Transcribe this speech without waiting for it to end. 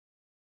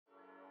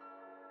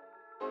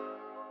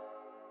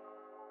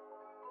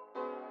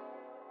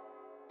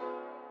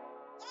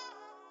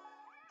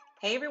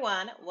Hey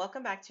everyone,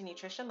 welcome back to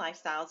Nutrition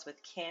Lifestyles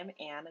with Kim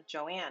and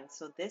Joanne.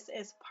 So, this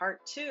is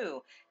part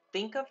two.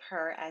 Think of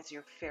her as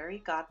your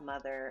fairy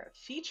godmother,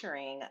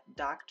 featuring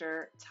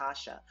Dr.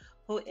 Tasha,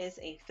 who is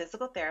a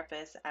physical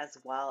therapist as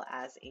well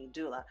as a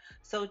doula.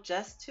 So,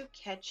 just to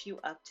catch you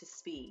up to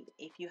speed,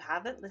 if you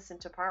haven't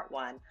listened to part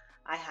one,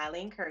 I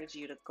highly encourage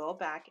you to go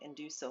back and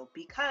do so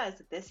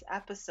because this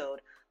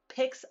episode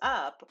picks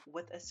up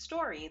with a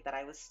story that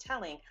I was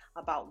telling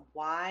about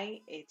why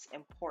it's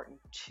important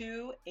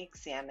to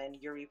examine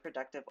your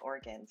reproductive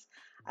organs.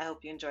 I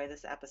hope you enjoy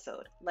this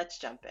episode. Let's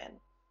jump in.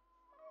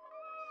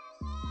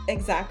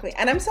 Exactly.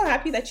 And I'm so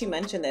happy that you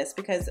mentioned this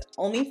because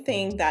only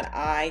thing that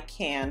I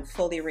can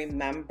fully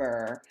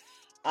remember,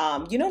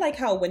 like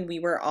how when we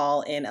were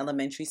all in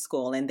elementary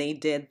school and they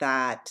did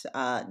that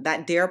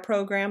DARE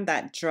program,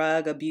 that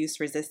drug abuse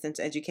resistance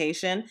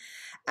education.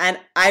 And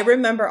I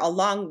remember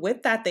along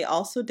with that, they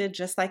also did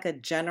just like a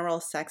general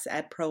sex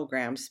ed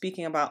program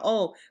speaking about,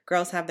 oh,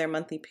 girls have their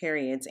monthly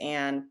periods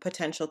and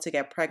potential to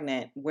get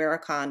pregnant, wear a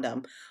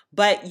condom.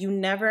 But you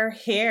never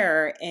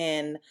hear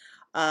in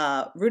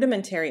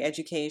rudimentary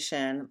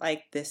education,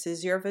 like this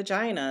is your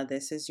vagina,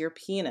 this is your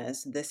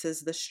penis, this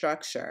is the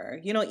structure.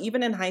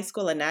 Even in high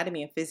school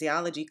anatomy and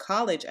physiology,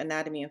 college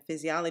anatomy and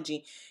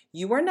physiology,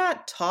 you were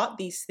not taught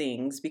these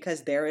things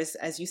because there is,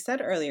 as you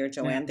said earlier,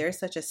 Joanne, there's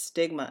such a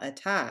stigma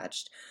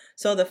attached.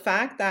 So the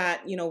fact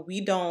that,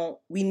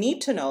 we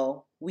need to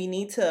know, we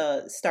need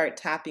to start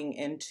tapping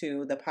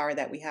into the power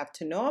that we have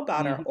to know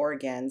about our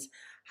organs,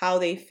 how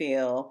they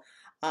feel,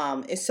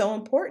 is so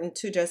important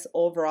to just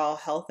overall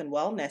health and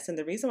wellness. And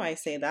the reason why I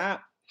say that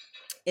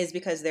is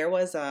because there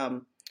was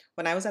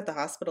when I was at the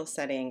hospital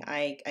setting,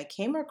 I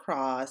came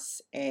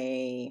across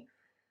a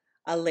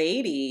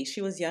lady.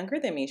 She was younger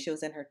than me. She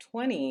was in her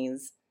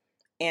 20s,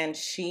 and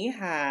she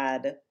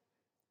had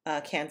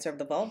cancer of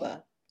the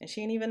vulva, and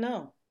she didn't even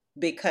know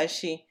because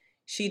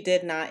she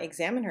did not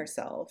examine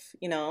herself.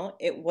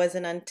 It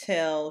wasn't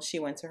until she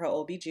went to her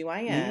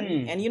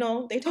OBGYN,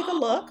 and they take a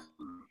look.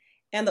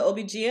 And the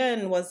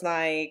OBGYN was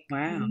like,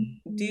 Wow.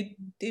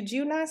 did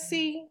you not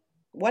see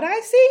what I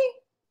see?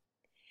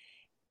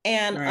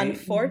 And Right.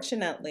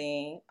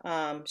 unfortunately,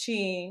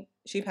 she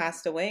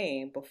passed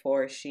away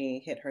before she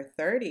hit her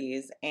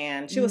 30s,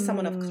 and she was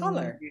someone of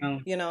color,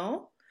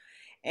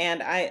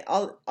 And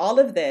all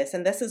of this,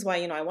 and this is why,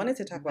 I wanted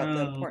to talk about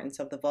the importance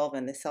of the vulva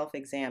and the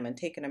self-exam and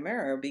taking a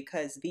mirror,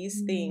 because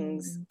these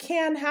things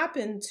can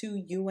happen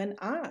to you and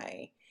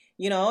I.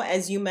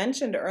 As you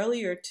mentioned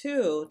earlier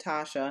too,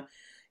 Tasha,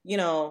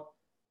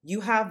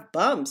 you have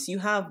bumps, you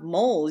have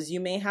moles, you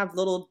may have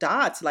little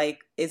dots. Like,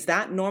 is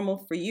that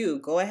normal for you?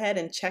 Go ahead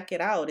and check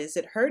it out. Is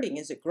it hurting?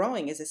 Is it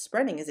growing? Is it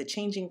spreading? Is it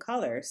changing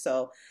color?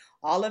 So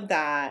all of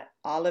that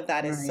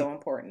is so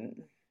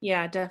important.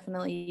 Yeah,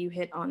 definitely. You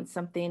hit on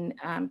something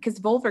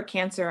because vulvar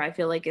cancer, I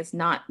feel like, is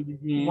not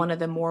one of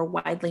the more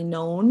widely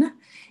known.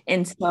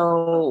 And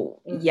so,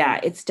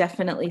 yeah, it's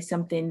definitely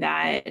something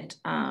that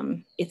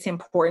it's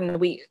important.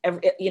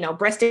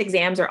 Breast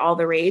exams are all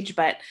the rage,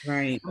 but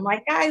I'm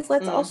like, guys,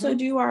 let's also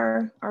do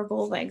our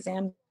vulva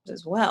exams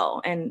as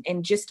well. And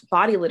just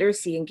body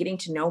literacy and getting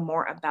to know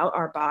more about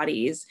our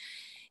bodies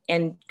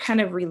and kind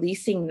of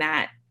releasing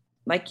that.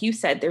 Like you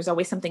said, there's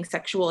always something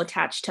sexual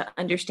attached to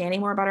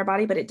understanding more about our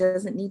body, but it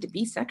doesn't need to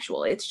be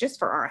sexual. It's just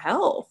for our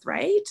health,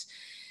 right?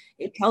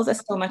 It tells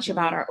us so much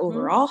about our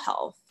overall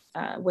health,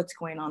 what's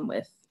going on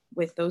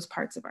with those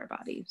parts of our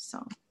body.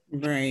 So,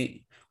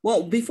 right.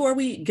 Well, before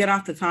we get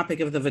off the topic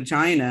of the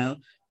vagina,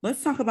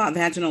 let's talk about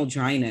vaginal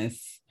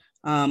dryness.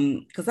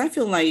 Because I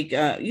feel like,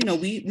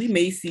 we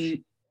may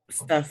see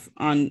stuff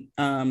on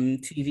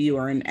TV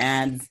or in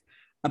ads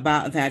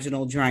about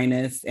vaginal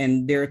dryness,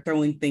 and they're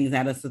throwing things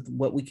at us of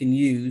what we can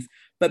use.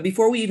 But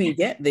before we even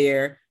get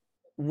there,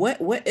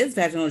 what is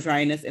vaginal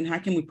dryness and how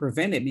can we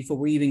prevent it before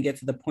we even get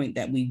to the point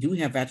that we do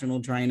have vaginal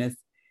dryness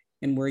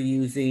and we're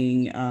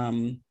using,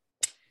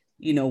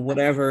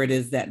 whatever it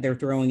is that they're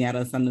throwing at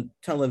us on the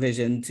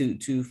television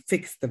to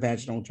fix the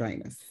vaginal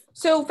dryness?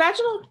 So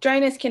vaginal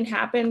dryness can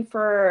happen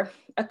for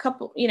a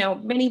couple,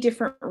 many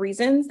different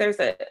reasons. There's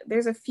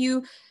a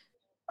few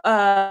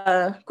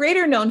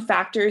greater known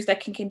factors that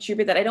can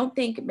contribute that I don't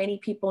think many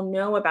people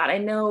know about. I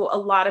know a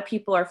lot of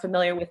people are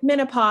familiar with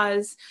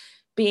menopause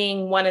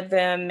being one of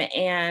them,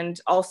 and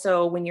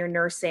also when you're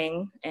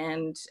nursing,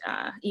 and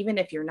even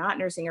if you're not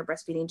nursing or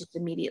breastfeeding, just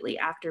immediately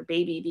after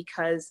baby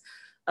because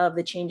of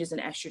the changes in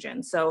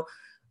estrogen. So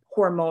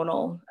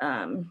hormonal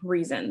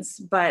reasons,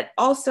 but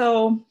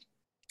also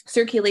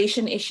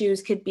circulation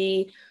issues could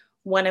be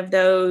one of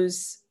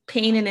those.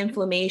 Pain and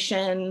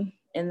inflammation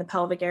in the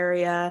pelvic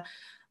area.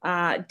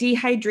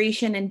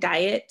 Dehydration and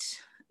diet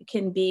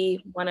can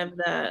be one of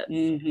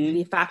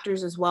the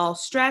factors as well.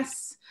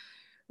 Stress,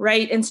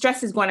 right? And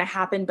stress is going to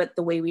happen, but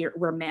the way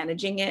we're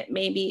managing it,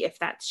 maybe if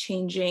that's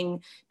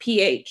changing,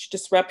 pH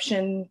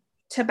disruption,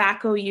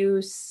 tobacco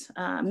use,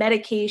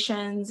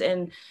 medications,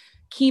 and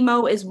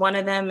chemo is one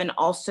of them, and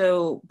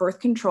also birth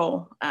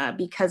control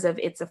because of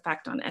its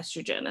effect on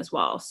estrogen as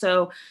well.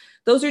 So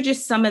those are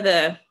just some of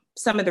the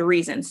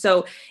reasons.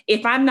 So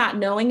if I'm not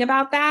knowing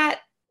about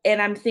that,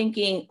 and I'm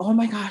thinking, oh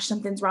my gosh,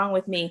 something's wrong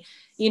with me,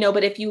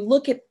 but if you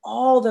look at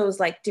all those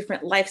like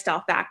different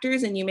lifestyle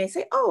factors, and you may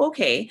say, oh,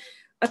 okay,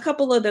 a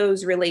couple of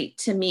those relate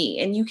to me,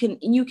 and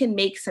you can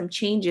make some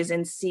changes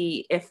and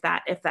see if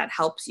that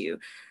helps you,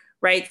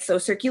 right? So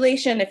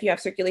circulation, if you have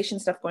circulation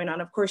stuff going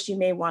on, of course you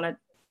may want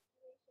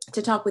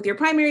to talk with your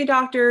primary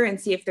doctor and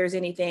see if there's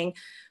anything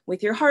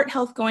with your heart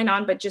health going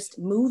on, but just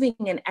moving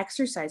and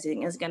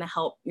exercising is going to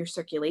help your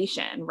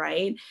circulation,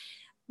 right?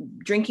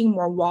 Drinking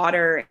more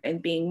water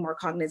and being more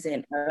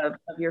cognizant of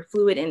your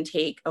fluid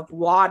intake of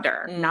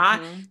water,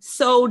 not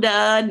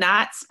soda,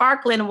 not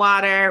sparkling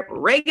water,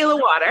 regular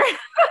water.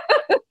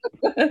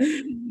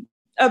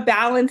 A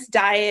balanced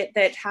diet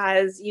that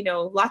has,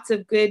 lots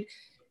of good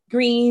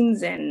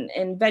greens and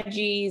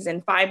veggies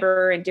and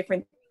fiber and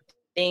different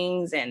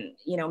things, and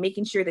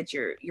making sure that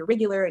you're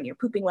regular and you're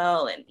pooping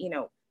well, and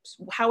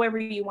however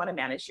you want to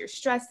manage your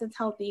stress that's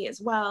healthy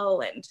as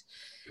well,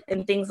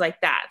 and things like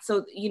that.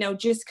 So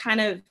just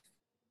kind of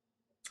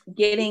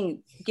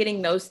getting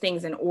those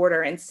things in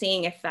order and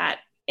seeing if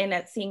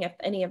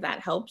any of that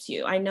helps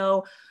you. I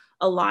know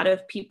a lot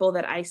of people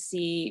that I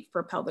see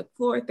for pelvic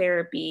floor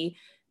therapy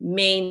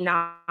may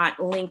not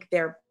link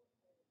their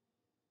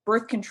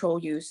birth control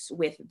use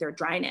with their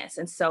dryness.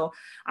 And so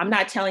I'm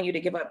not telling you to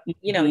give up,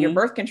 your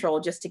birth control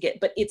just to get,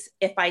 but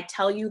if I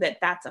tell you that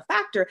that's a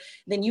factor,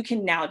 then you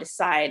can now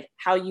decide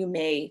how you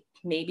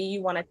maybe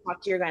you want to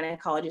talk to your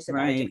gynecologist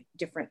about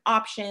different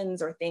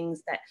options or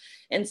things that,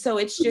 and so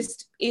it's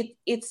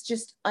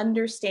just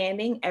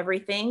understanding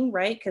everything,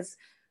 right? Because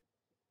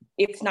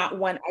it's not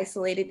one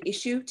isolated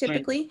issue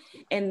typically,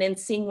 and then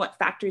seeing what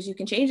factors you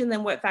can change, and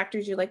then what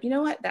factors you're like,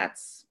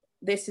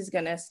 this is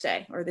going to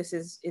stay, or this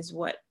is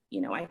what,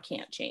 I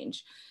can't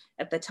change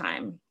at the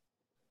time.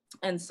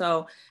 And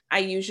so I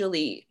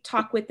usually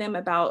talk with them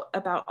about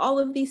all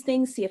of these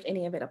things, see if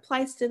any of it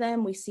applies to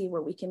them. We see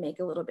where we can make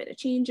a little bit of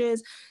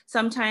changes.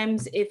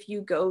 Sometimes if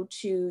you go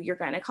to your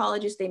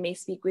gynecologist, they may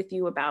speak with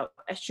you about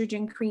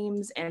estrogen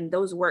creams, and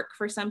those work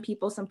for some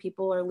people. Some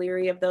people are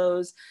leery of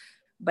those,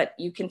 but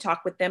you can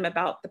talk with them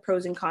about the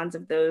pros and cons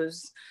of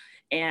those,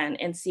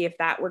 and see if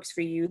that works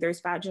for you.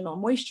 There's vaginal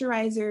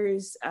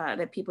moisturizers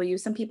that people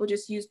use. Some people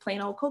just use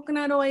plain old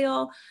coconut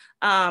oil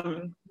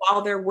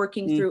while they're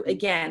working through,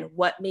 again,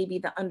 what may be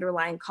the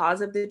underlying cause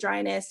of the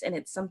dryness. And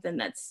it's something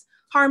that's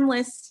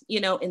harmless,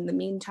 in the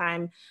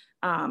meantime,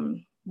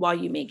 while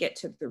you may get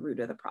to the root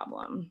of the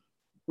problem.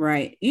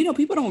 Right.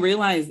 People don't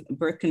realize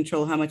birth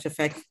control, how much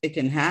effect it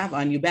can have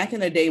on you. Back in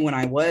the day when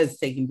I was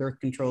taking birth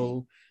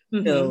control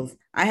pills,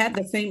 I had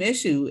the same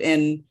issue.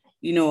 And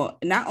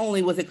not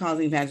only was it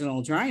causing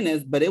vaginal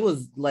dryness, but it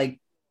was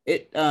like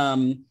it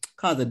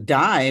caused a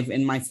dive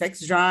in my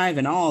sex drive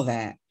and all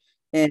that.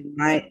 And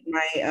my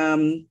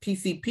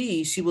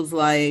PCP, she was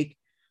like,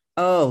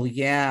 "Oh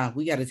yeah,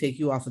 we got to take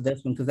you off of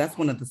this one because that's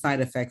one of the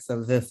side effects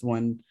of this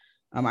one."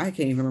 I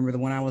can't even remember the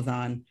one I was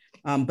on.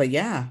 But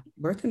yeah,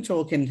 birth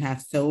control can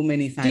have so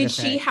many side effects.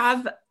 Did she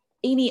have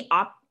any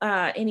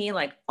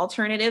like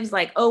alternatives,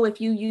 like, oh, if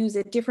you use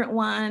a different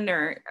one,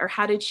 or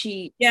how did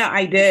she? Yeah,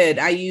 I did.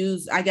 I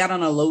got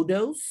on a low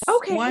dose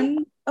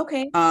one.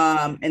 Okay.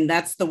 And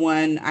that's the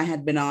one I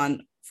had been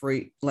on for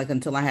like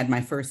until I had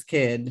my first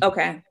kid.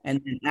 Okay.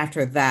 And then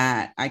after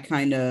that, I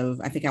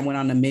think I went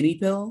on a mini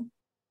pill.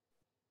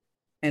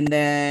 And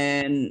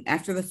then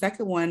after the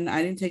second one,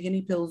 I didn't take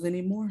any pills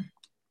anymore.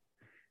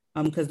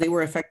 Because they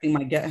were affecting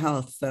my gut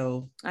health.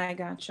 So I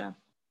gotcha.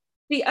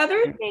 The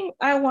other thing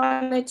I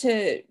wanted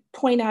to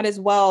point out as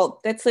well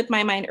that slipped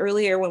my mind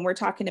earlier when we're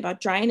talking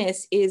about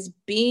dryness is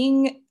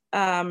being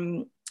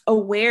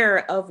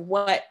aware of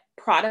what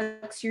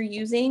products you're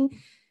using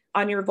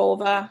on your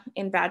vulva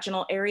and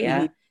vaginal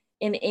area,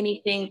 and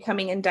anything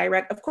coming in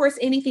direct. Of course,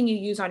 anything you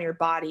use on your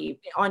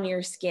body, on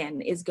your skin,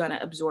 is going to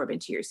absorb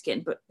into your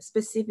skin, but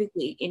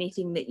specifically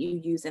anything that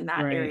you use in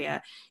that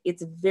area,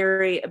 it's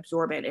very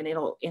absorbent, and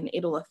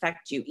it'll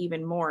affect you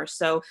even more.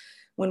 So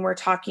when we're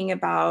talking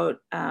about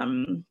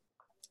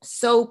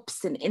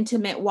soaps and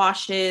intimate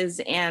washes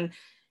and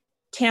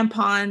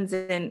tampons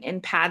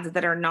and pads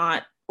that are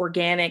not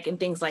organic and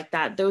things like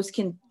that,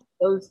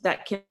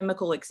 that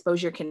chemical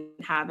exposure can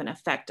have an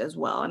effect as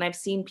well. And I've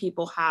seen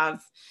people have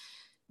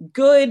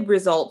good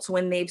results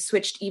when they've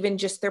switched even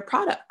just their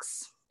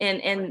products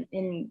and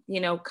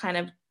kind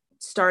of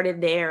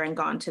started there and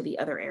gone to the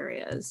other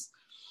areas.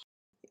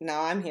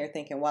 Now I'm here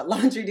thinking, what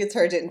laundry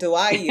detergent do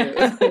I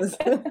use?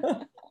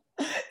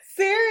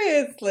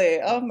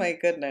 Seriously. Oh my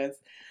goodness.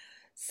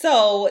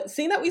 So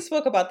seeing that we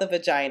spoke about the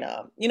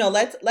vagina,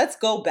 let's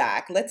go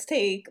back. Let's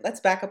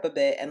back up a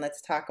bit and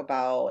let's talk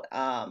about,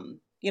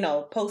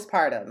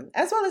 postpartum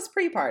as well as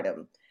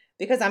prepartum.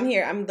 Because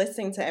I'm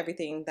listening to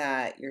everything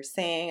that you're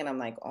saying, and I'm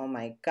like, oh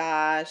my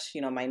gosh,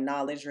 my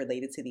knowledge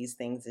related to these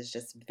things is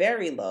just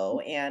very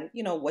low. And,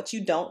 what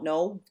you don't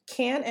know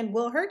can and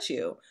will hurt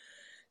you.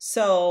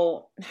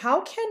 So how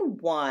can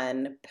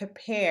one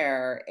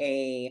prepare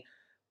a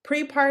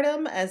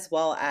prepartum as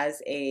well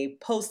as a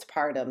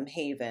postpartum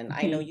haven?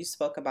 I know you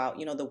spoke about,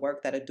 the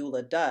work that a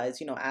doula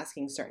does,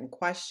 asking certain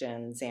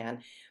questions and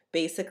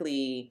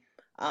basically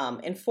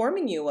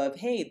informing you of,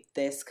 hey,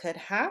 this could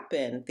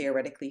happen,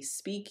 theoretically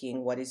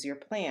speaking. What is your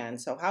plan?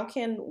 So how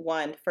can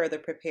one further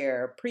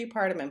prepare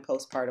prepartum and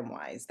postpartum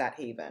wise, that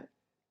haven?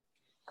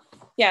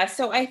 Yeah,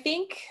 so I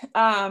think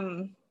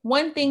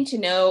one thing to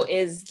know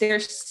is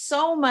there's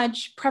so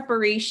much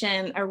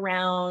preparation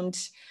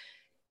around,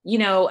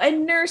 a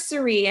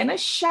nursery and a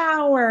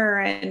shower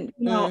and,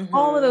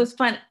 all of those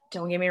fun,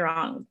 don't get me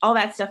wrong, all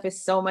that stuff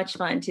is so much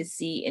fun to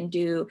see and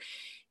do.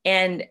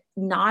 And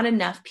not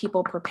enough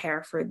people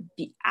prepare for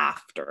the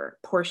after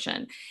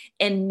portion.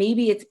 And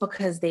maybe it's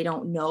because they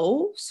don't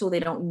know, so they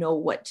don't know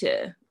what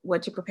to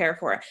prepare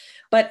for.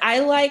 But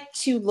I like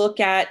to look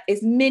at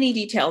as many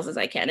details as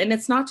I can. And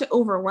it's not to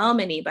overwhelm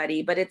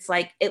anybody, but it's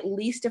like, at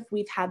least if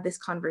we've had this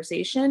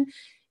conversation,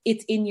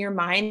 it's in your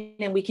mind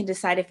and we can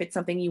decide if it's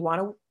something you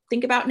want to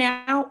think about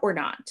now or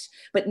not.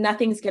 But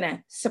nothing's going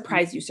to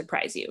surprise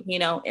you,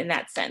 in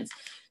that sense.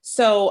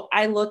 So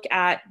I look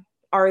at,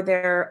 are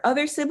there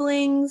other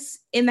siblings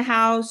in the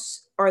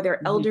house? Are there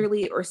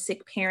elderly or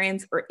sick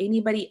parents or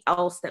anybody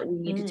else that we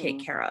need to take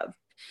care of?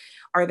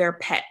 Are there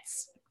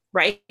pets?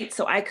 Right?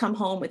 So I come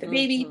home with a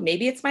baby,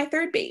 maybe it's my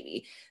third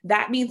baby.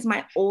 That means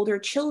my older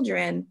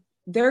children,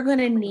 they're going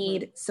to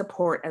need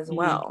support as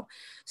well.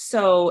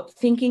 So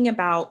thinking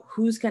about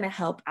who's going to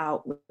help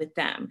out with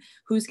them,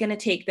 who's going to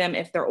take them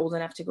if they're old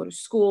enough to go to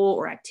school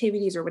or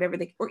activities or whatever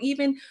or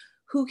even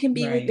who can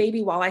be with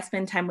baby while I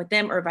spend time with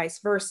them or vice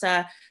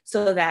versa,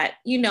 so that,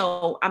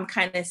 I'm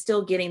kind of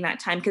still getting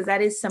that time, because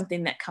that is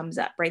something that comes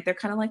up, right? They're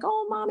kind of like,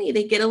 oh, mommy,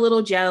 they get a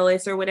little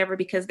jealous or whatever,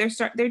 because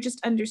they're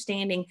just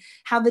understanding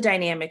how the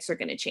dynamics are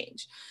going to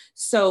change.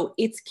 So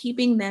it's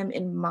keeping them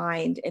in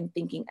mind and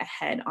thinking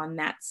ahead on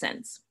that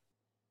sense.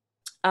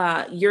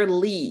 Your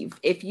leave,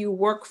 if you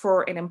work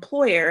for an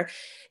employer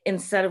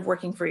instead of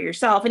working for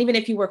yourself, and even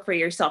if you work for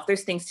yourself,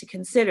 there's things to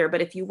consider.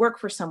 But if you work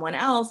for someone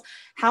else,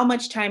 how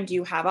much time do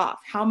you have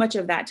off? How much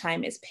of that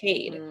time is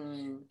paid?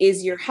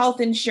 Is your health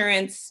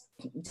insurance,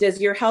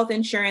 does your health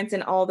insurance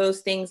and all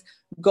those things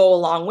go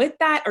along with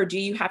that? Or do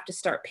you have to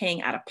start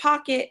paying out of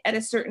pocket at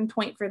a certain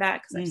point for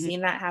that? Because I've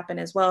seen that happen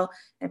as well.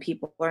 And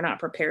people are not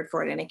prepared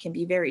for it. And it can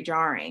be very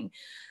jarring.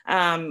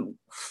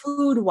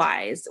 Food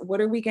wise,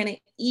 what are we going to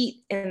eat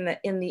in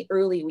the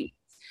early weeks?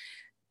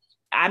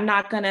 I'm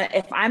not going to,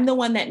 if I'm the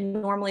one that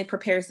normally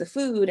prepares the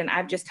food and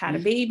I've just had a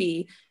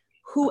baby,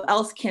 who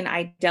else can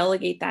I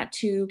delegate that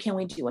to? Can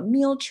we do a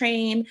meal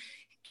train?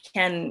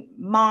 Can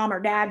mom or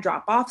dad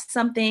drop off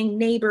something?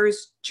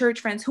 Neighbors, church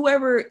friends,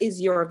 whoever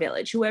is your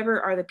village,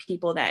 whoever are the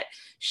people that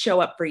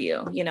show up for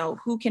you,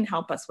 who can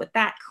help us with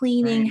that?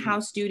 Cleaning,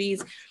 house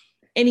duties,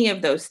 any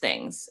of those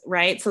things,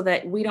 right? So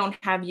that we don't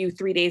have you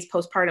 3 days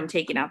postpartum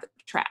taking out the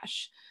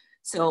trash.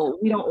 So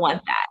we don't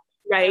want that,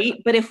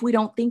 right? But if we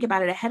don't think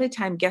about it ahead of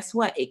time, guess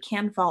what? It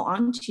can fall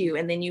onto you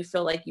and then you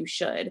feel like you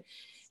should.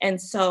 And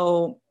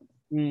so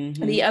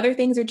the other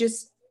things are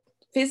just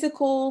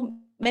physical,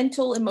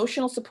 mental,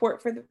 emotional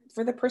support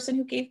for the person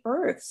who gave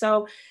birth.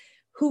 So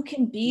who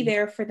can be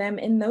there for them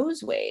in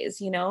those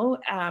ways,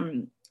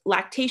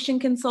 lactation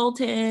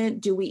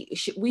consultant, we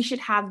should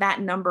have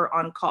that number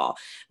on call.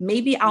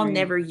 Maybe I'll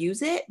never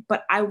use it,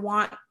 but I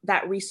want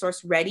that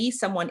resource ready,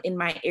 someone in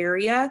my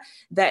area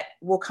that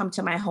will come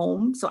to my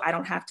home so I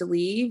don't have to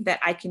leave,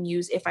 that I can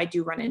use if I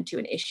do run into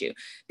an issue.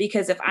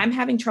 Because if I'm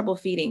having trouble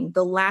feeding,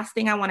 the last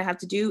thing I want to have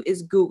to do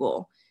is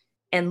Google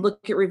and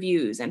look at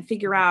reviews and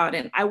figure out,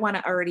 and I want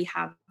to already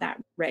have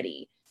that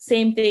ready.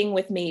 Same thing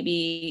with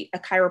maybe a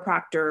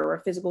chiropractor or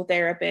a physical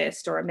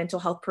therapist or a mental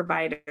health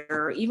provider,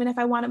 or even if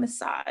I want a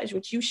massage,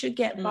 which you should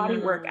get body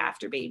work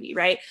after baby,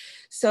 right?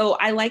 So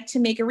I like to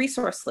make a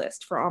resource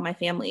list for all my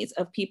families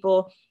of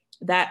people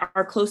that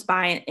are close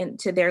by and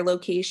to their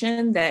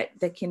location that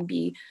can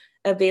be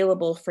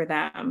available for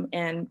them.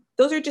 And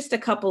those are just a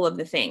couple of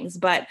the things,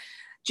 but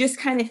just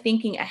kind of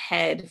thinking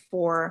ahead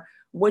for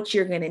what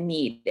you're going to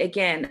need.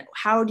 Again,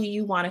 how do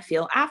you want to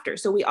feel after?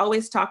 So we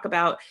always talk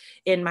about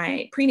in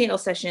my prenatal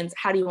sessions,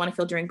 how do you want to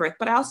feel during birth?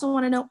 But I also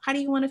want to know, how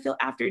do you want to feel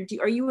after?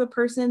 Are you a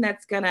person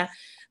that's going to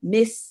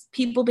miss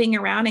people being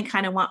around and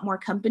kind of want more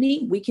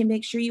company? We can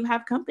make sure you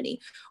have company.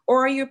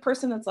 Or are you a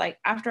person that's like,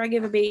 after I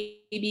give birth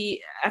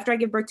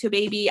to a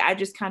baby, I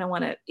just kind of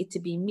want it to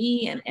be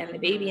me and the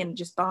baby and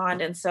just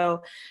bond. And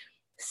so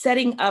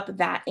setting up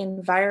that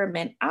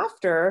environment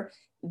after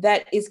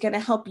that is going to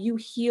help you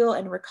heal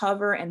and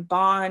recover and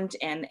bond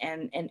and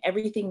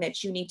everything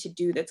that you need to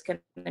do that's going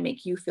to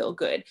make you feel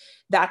good.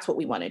 That's what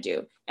we want to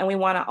do. And we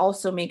want to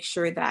also make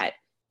sure that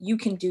you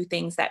can do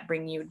things that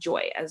bring you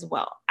joy as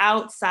well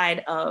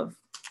outside of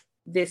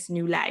this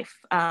new life,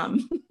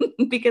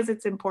 because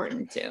it's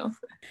important too.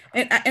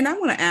 And I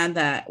want to add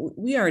that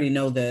we already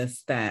know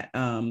this, that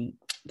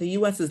the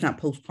U.S. is not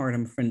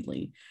postpartum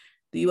friendly.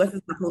 The U.S.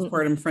 is not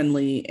postpartum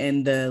friendly,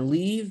 and the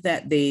leave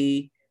that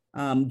they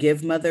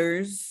give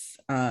mothers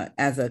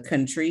as a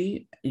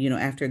country,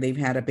 after they've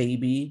had a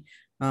baby,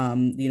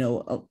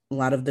 a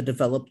lot of the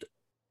developed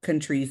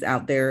countries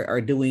out there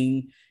are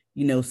doing,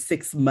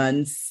 6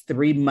 months,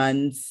 3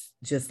 months,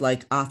 just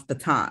like off the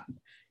top.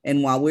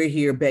 And while we're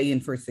here begging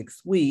for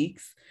 6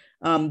 weeks,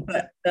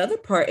 But the other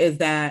part is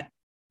that,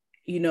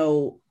 you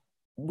know,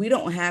 we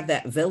don't have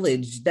that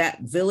village.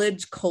 That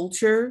village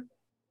culture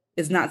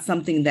is not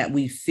something that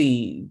we've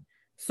seen.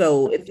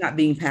 So it's not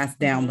being passed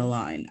down the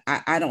line.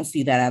 I don't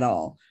see that at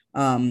all.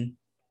 And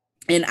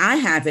I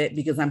have it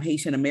because I'm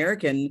Haitian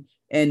American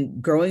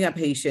and growing up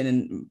Haitian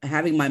and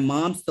having my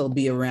mom still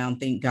be around,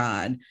 thank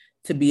God,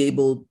 to be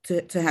able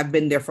to have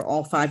been there for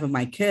all 5 of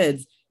my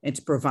kids and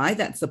to provide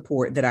that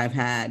support that I've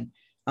had.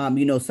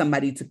 You know,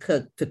 somebody to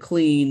cook, to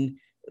clean,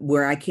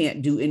 where I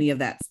can't do any of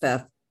that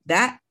stuff.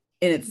 That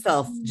in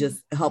itself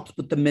just helps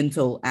with the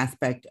mental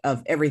aspect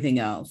of everything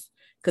else.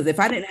 Because if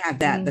I didn't have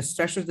that, the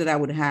stressors that I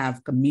would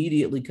have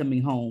immediately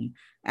coming home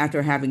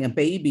after having a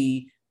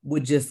baby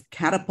would just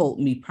catapult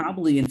me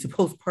probably into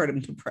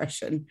postpartum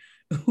depression.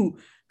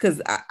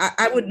 Because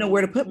I wouldn't know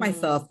where to put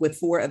myself with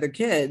 4 other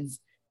kids.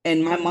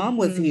 And my mom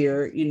was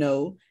here, you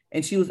know,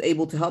 and she was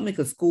able to help me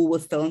because school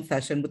was still in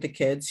session with the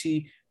kids.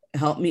 She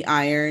helped me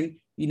iron.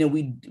 You know,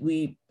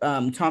 we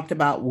talked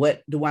about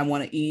what do I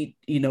want to eat,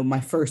 you know,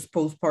 my first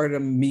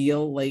postpartum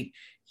meal. Like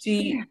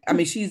she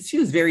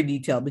was very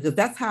detailed because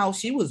that's how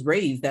she was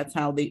raised. That's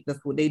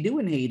what they do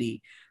in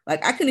Haiti.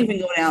 Like I couldn't even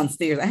go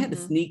downstairs. I had to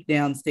sneak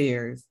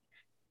downstairs.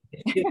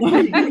 She didn't want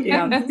me to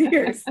go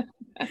downstairs.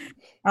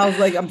 I was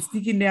like, I'm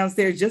sneaking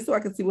downstairs just so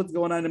I could see what's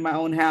going on in my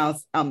own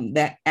house.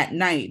 That at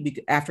night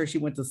after she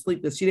went to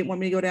sleep, because she didn't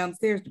want me to go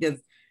downstairs because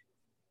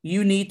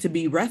you need to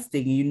be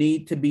resting, you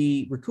need to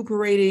be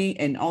recuperating,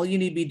 and all you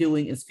need to be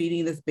doing is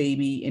feeding this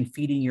baby and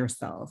feeding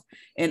yourself.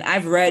 And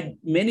I've read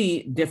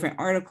many different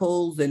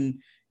articles and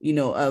you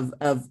know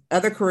of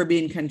other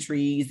Caribbean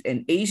countries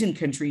and Asian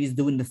countries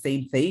doing the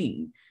same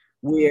thing,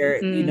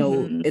 where you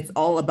know it's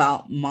all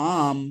about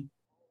mom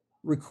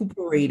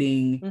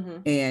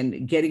recuperating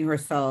and getting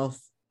herself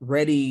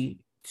ready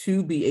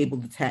to be able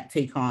to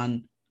take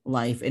on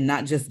life and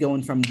not just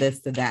going from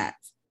this to that.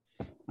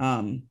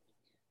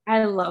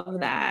 I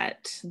love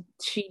that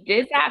she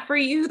did that for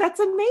you. That's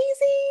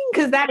amazing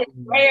because that is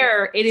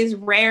rare. It is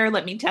rare,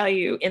 let me tell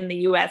you, in the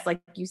US,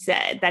 like you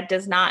said, that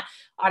does not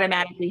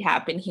automatically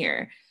happen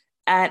here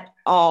at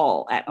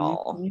all.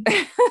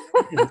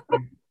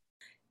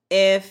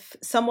 If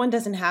someone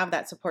doesn't have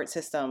that support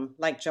system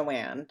like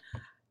Joanne,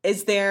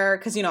 is there,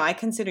 because, you know, I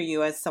consider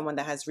you as someone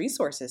that has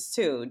resources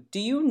too. Do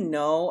you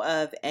know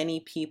of any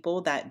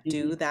people that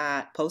do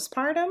that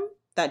postpartum,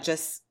 that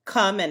just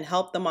come and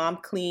help the mom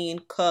clean,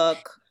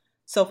 cook,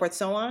 so forth,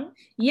 so on?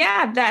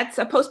 Yeah, that's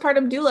a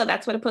postpartum doula.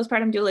 That's what a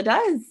postpartum doula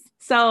does.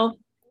 So,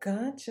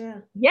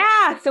 gotcha.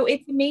 Yeah, so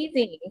it's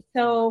amazing.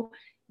 So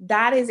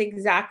that is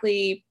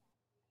exactly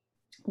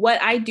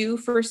what I do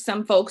for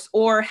some folks,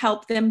 or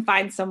help them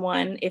find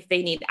someone if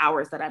they need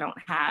hours that I don't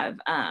have.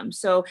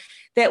 So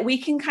that we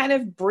can kind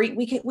of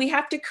we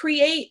have to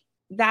create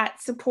that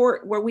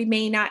support where we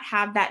may not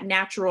have that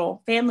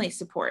natural family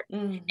support.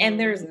 And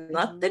there's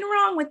nothing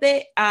wrong with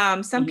it.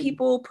 Some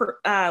people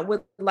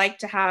would like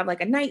to have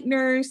like a night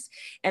nurse,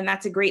 and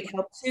that's a great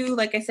help too,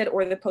 like I said,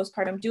 or the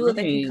postpartum doula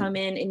that can come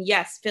in and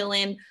fill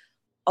in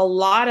a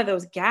lot of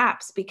those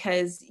gaps,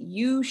 because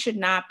you should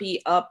not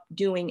be up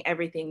doing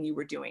everything you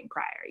were doing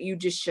prior. You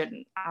just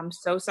shouldn't. I'm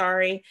so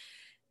sorry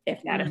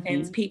if that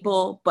offends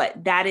people,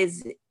 but that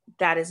is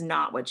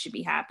not what should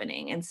be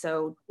happening. And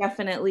so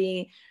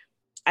definitely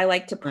I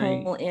like to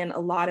pull in a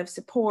lot of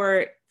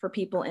support for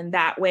people in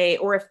that way.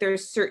 Or if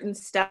there's certain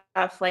stuff,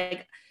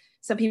 like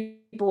some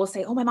people will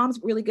say, oh, my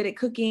mom's really good at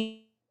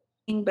cooking,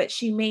 but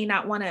she may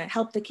not want to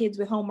help the kids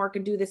with homework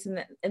and do this and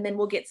that. And then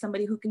we'll get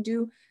somebody who can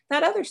do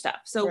that other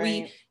stuff. So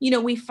we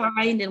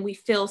find and we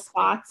fill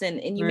spots,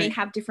 and you may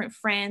have different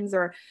friends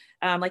or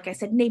like I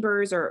said,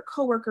 neighbors or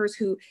coworkers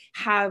who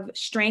have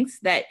strengths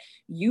that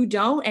you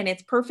don't, and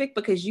it's perfect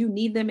because you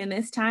need them in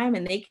this time,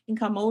 and they can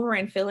come over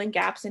and fill in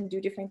gaps and do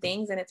different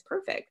things, and it's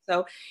perfect.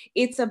 So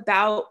it's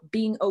about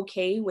being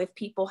okay with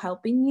people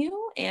helping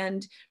you,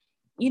 and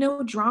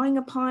drawing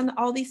upon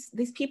all these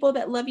people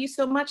that love you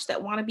so much,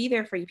 that want to be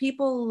there for you.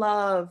 People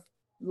love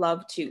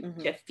to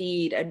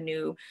feed a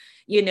new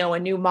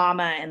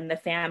mama and the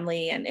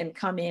family, and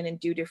come in and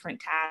do different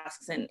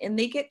tasks, and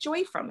they get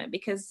joy from it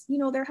because,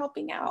 they're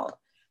helping out.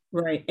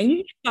 Right. And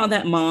you saw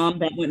that mom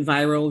that went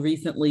viral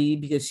recently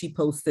because she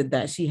posted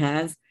that she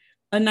has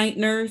a night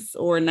nurse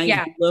or a night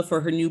doula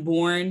for her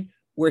newborn,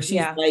 where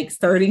she's like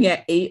starting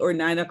at 8 or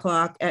 9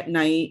 o'clock at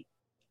night.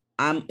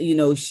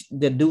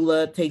 The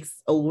doula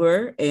takes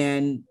over,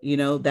 and,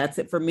 that's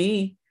it for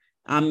me.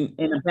 I'm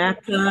in a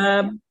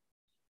bathtub,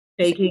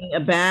 taking a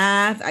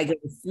bath. I go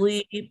to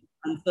sleep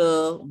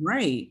until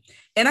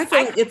And I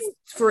feel like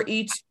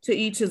it's to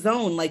each his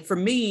own. Like for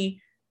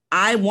me,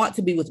 I want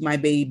to be with my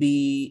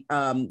baby.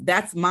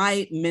 That's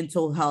my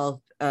mental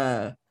health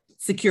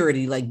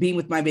security, like being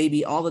with my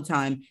baby all the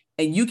time.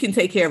 And you can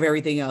take care of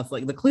everything else,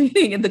 like the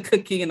cleaning and the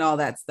cooking and all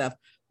that stuff.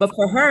 But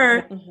for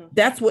her,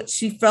 that's what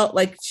she felt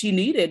like she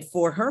needed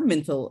for her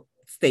mental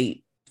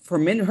state, for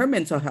her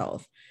mental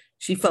health.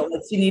 She felt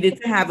like she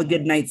needed to have a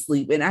good night's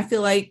sleep. And I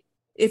feel like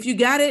if you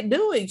got it,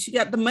 do it. She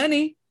got the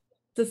money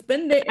to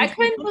spend it. I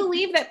couldn't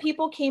believe that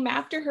people came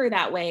after her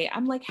that way.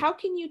 I'm like, how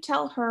can you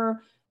tell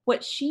her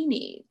what she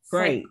needs.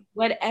 Right. Like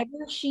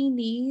whatever she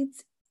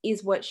needs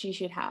is what she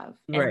should have.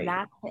 And Right.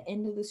 that's the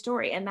end of the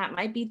story. And that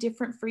might be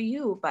different for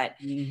you, but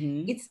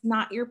it's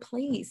not your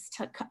place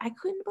to, I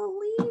couldn't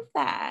believe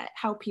that,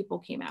 how people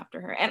came after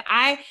her. And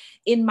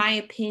in my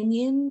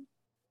opinion,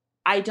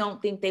 I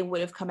don't think they would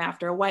have come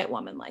after a white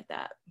woman like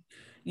that.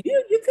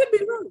 You could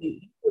be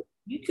right.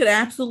 You could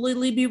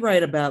absolutely be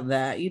right about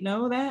that. You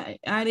know that?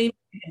 I didn't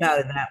think about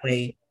it that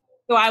way.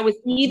 So I was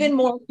even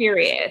more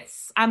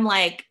curious. I'm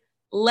like,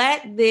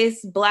 let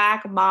this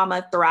Black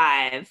mama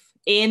thrive.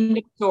 In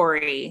the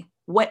story.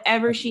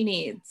 Whatever she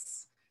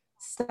needs.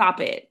 Stop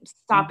it.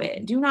 Stop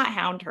it. Do not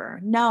hound her.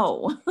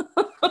 No.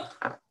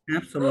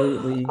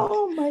 Absolutely.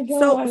 Oh my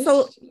gosh.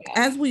 So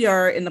as we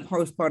are in the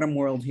postpartum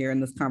world here in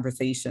this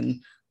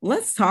conversation,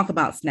 let's talk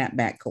about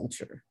snapback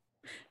culture.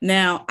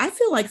 Now, I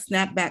feel like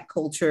snapback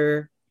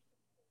culture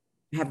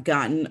have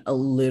gotten a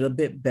little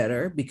bit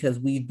better because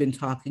we've been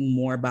talking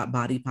more about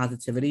body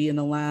positivity in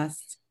the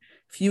last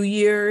few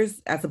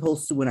years, as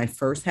opposed to when I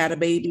first had a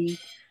baby.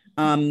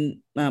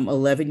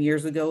 11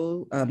 years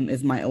ago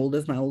is my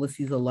oldest. My oldest,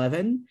 he's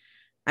 11.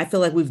 I feel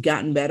like we've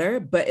gotten better,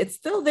 but it's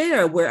still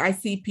there where I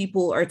see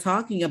people are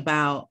talking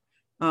about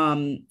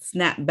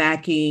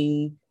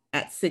snapbacking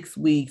at 6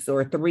 weeks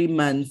or 3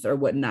 months or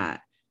whatnot.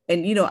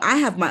 And, you know, I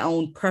have my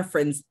own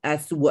preference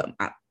as to what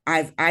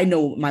I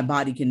know what my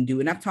body can do.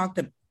 And I've talked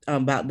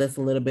about this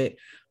a little bit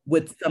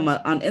with some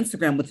on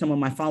Instagram with some of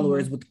my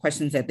followers with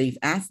questions that they've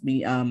asked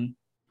me in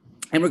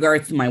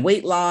regards to my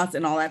weight loss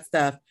and all that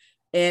stuff.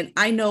 And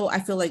I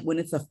feel like when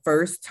it's a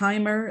first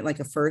timer, like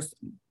a first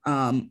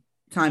time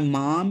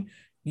mom,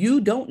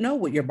 you don't know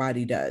what your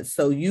body does.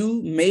 So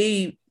you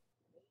may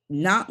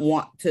not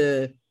want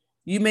to,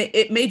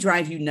 it may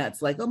drive you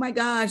nuts. Like, oh my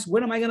gosh,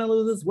 when am I going to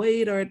lose this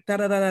weight or da,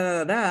 da, da,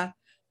 da, da, da.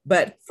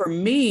 But for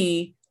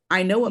me,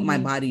 I know what my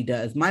body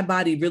does. My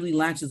body really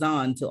latches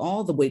on to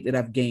all the weight that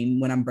I've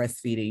gained when I'm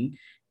breastfeeding.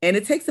 And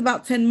it takes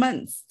about 10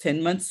 months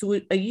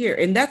to a year.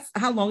 And that's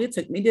how long it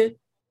took me to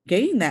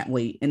gain that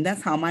weight. And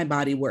that's how my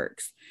body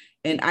works.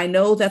 And I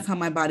know that's how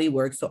my body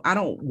works. So I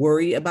don't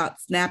worry about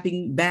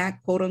snapping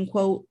back, quote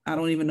unquote. I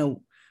don't even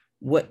know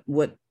what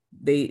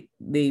they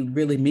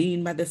really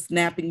mean by the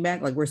snapping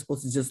back. Like we're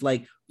supposed to just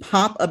like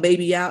pop a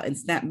baby out and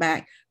snap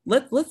back.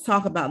 Let's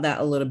talk about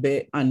that a little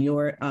bit on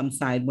your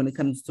side when it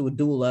comes to a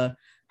doula,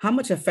 how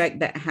much effect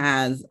that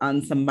has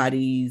on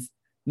somebody's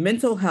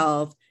mental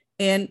health.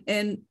 And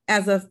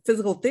as a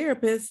physical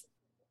therapist,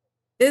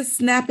 is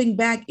snapping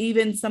back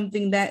even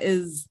something that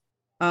is,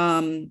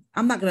 I'm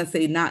not going to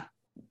say not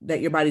that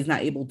your body's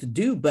not able to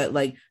do, but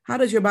like, how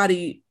does your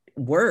body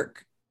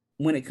work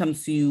when it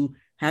comes to you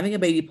having a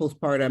baby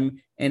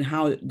postpartum and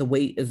how the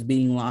weight is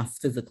being lost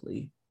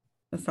physically?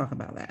 Let's talk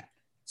about that.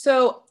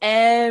 So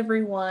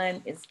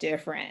everyone is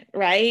different,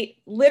 right?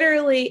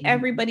 Literally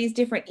everybody's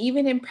different,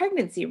 even in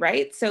pregnancy,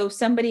 right? So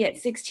somebody at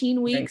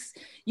 16 weeks,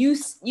 you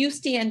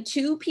stand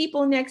two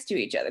people next to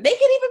each other. They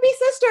can even be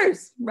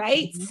sisters,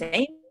 right?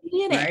 Same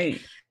DNA.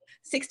 Right.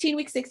 16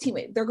 weeks,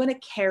 they're going to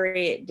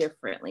carry it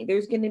differently.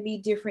 There's going to be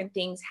different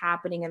things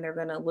happening and they're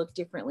going to look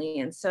differently.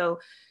 And so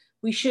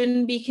we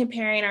shouldn't be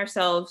comparing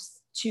ourselves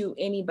to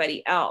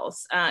anybody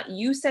else.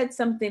 You said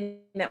something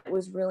that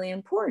was really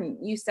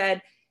important. You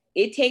said,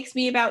 it takes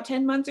me about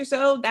 10 months or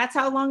so. That's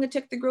how long it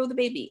took to grow the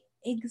baby.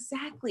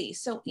 Exactly.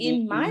 So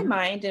in my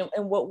mind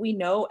and what we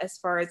know as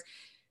far as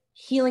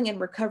healing and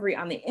recovery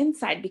on the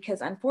inside, because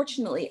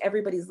unfortunately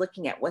everybody's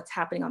looking at what's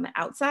happening on the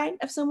outside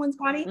of someone's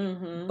body,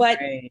 but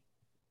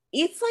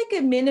it's like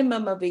a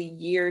minimum of a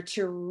year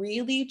to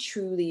really,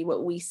 truly,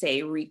 what we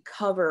say,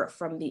 recover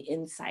from the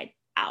inside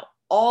out.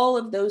 All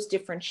of those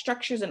different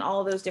structures and all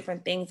of those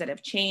different things that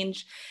have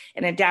changed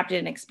and adapted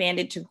and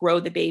expanded to grow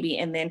the baby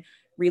and then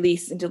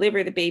release and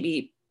deliver the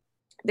baby.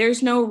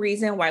 There's no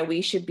reason why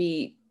we should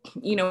be,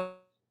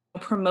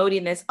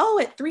 promoting this. Oh,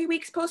 at 3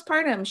 weeks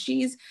postpartum,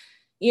 she's,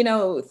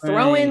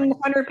 throwing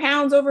 100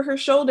 pounds over her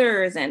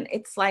shoulders. And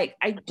it's like,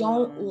 I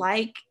don't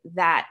like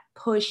that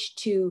push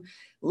to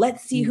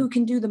let's see who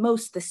can do the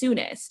most the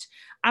soonest.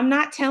 I'm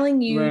not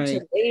telling you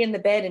to lay in the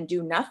bed and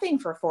do nothing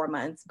for 4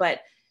 months, but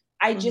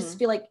I just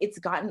feel like it's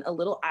gotten a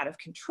little out of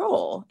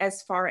control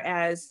as far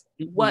as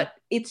what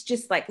it's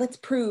just like, let's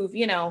prove,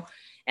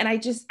 and I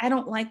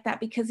don't like that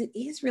because it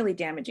is really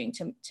damaging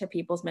to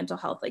people's mental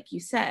health, like you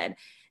said.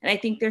 And I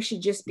think there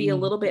should just be a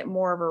little bit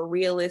more of a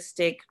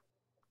realistic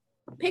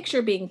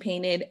picture being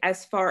painted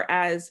as far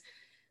as,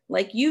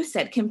 like you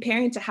said,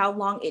 comparing to how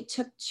long it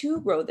took to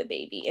grow the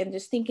baby and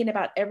just thinking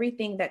about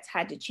everything that's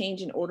had to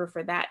change in order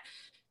for that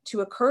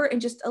to occur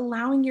and just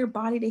allowing your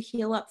body to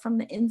heal up from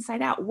the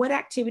inside out. What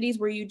activities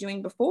were you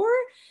doing before?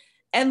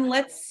 And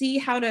let's see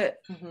how to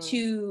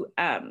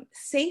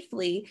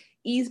safely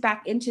ease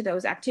back into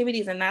those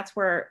activities. And that's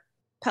where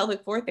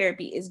pelvic floor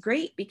therapy is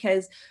great,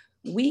 because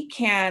we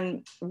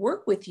can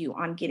work with you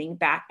on getting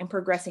back and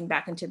progressing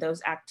back into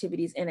those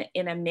activities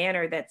in a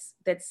manner that's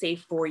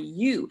safe for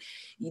you.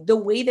 The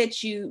way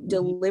that you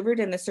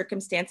delivered and the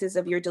circumstances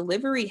of your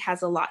delivery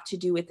has a lot to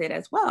do with it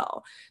as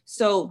well.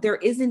 So there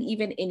isn't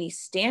even any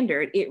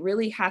standard. It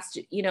really has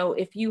to,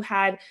 if you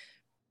had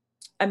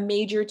a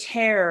major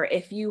tear,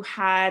 if you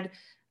had,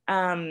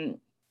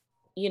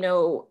 you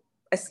know,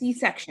 a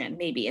C-section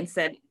maybe,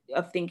 instead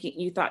of thinking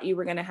you thought you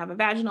were going to have a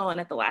vaginal and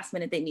at the last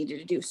minute they needed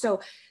to do.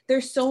 So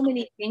there's so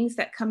many things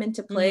that come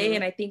into play.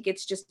 And I think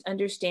it's just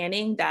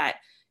understanding that,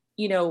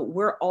 you know,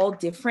 we're all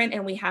different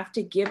and we have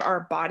to give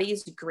our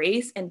bodies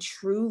grace and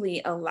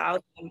truly allow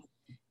them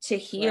to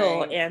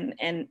heal,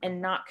 and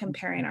not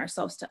comparing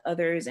ourselves to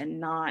others and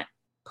not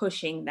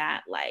pushing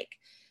that, like,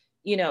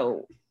 you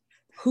know,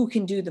 who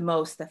can do the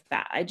most, the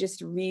fat. I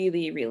just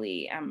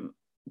really am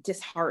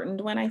disheartened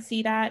when I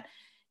see that.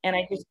 And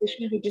I just wish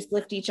we would just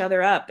lift each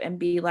other up and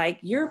be like,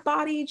 your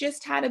body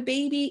just had a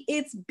baby.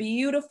 It's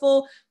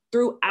beautiful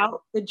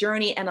throughout the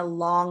journey and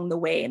along the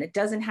way. And it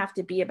doesn't have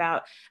to be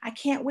about, I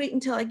can't wait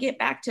until I get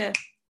back to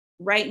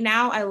right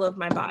now. I love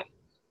my body.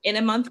 In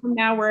a month from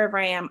now, wherever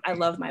I am, I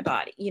love my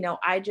body. You know,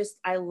 I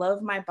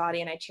love my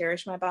body and I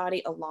cherish my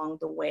body along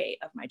the way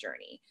of my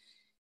journey.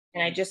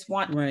 And I just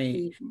want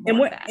to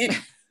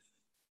that.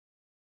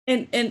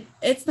 And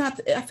it's not,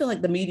 I feel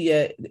like the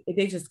media,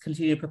 they just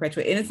continue to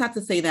perpetuate. And it's not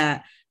to say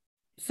that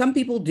some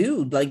people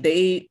do, like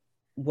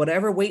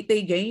whatever weight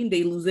they gain,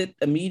 they lose it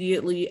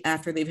immediately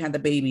after they've had the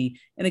baby.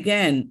 And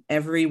again,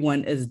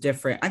 everyone is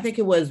different. I think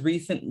it was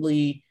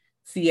recently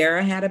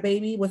Sierra had a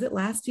baby. Was it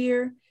last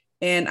year?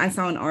 And I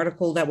saw an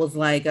article that was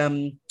like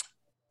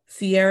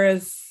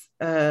Sierra's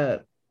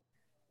 6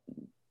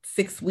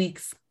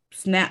 weeks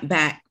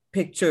snapback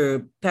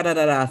picture,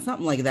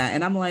 something like that.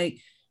 And I'm like,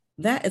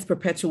 that is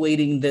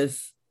perpetuating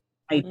this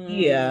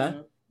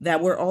idea that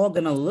we're all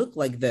going to look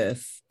like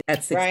this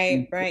at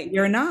 16. Right.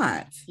 You're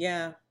not.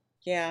 Yeah.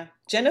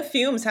 Jenna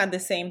Fumes had the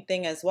same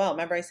thing as well.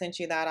 Remember I sent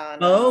you that on.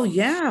 Oh,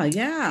 yeah.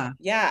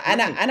 Yeah.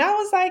 And I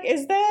was like,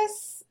 is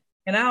this?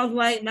 And I was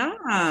like,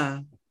 nah,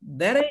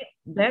 that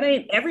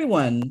ain't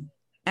everyone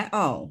at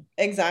all.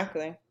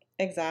 Exactly.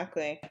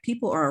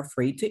 People are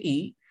afraid to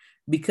eat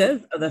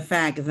because of the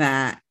fact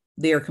that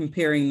they're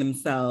comparing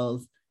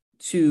themselves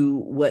to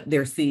what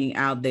they're seeing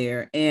out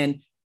there.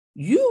 And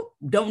you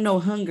don't know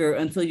hunger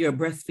until you're a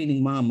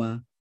breastfeeding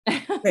mama.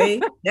 Okay.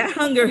 That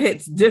hunger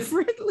hits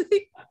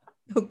differently.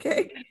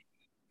 Okay.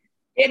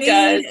 It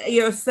does.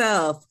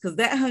 Yourself, because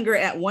that hunger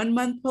at 1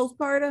 month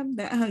postpartum,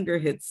 that hunger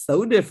hits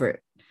so different.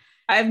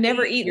 I've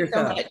never eaten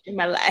so much in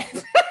my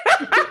life.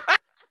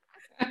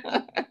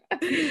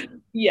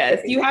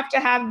 Yes, you have to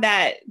have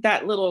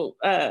that little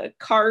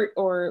cart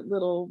or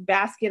little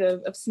basket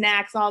of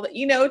snacks, all that,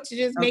 you know, to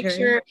just make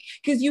sure,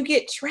 because you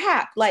get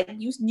trapped. Like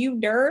you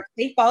nerve,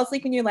 they fall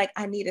asleep and you're like,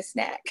 I need a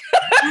snack.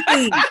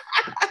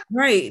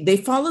 Right. They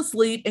fall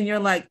asleep and you're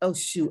like, oh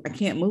shoot, I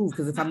can't move,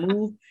 because if I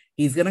move,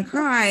 he's gonna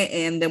cry,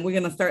 and then we're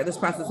gonna start this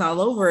process all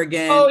over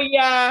again. Oh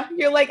yeah,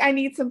 you're like, I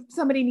need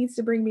somebody needs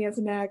to bring me a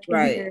snack.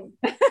 Right.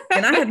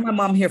 And I had my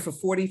mom here for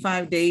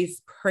 45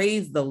 days.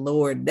 Praise the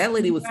Lord. That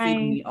lady was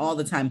feeding me all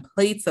the time,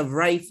 plates of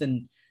rice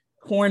and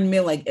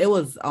cornmeal. Like, it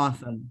was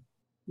awesome.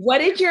 What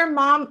did your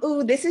mom,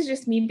 this is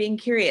just me being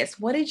curious.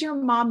 What did your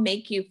mom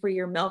make you for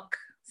your milk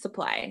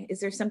supply? Is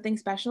there something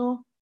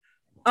special?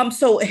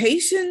 So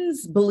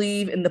Haitians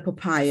believe in the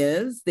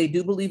papayas. They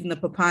do believe in the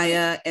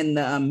papaya and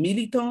the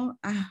milito.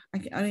 I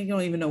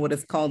don't even know what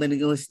it's called in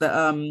English.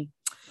 The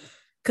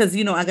because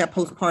you know I got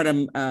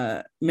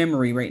postpartum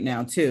memory right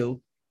now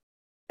too.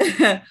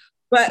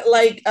 But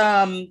like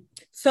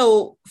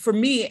so for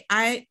me,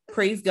 I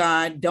praise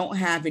God, don't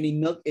have any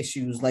milk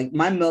issues. Like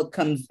my milk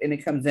comes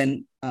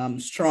in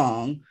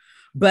strong.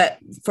 But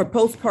for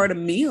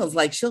postpartum meals,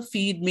 like she'll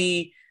feed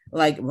me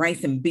like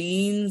rice and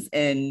beans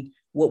and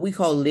what we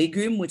call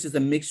legume, which is a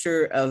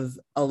mixture of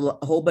a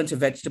whole bunch of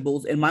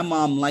vegetables. And my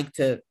mom liked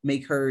to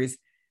make hers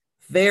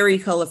very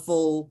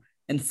colorful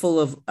and full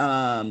of,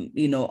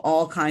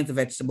 all kinds of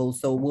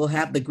vegetables. So we'll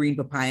have the green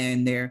papaya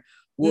in there.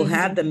 We'll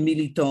have the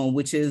militon,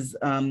 which is,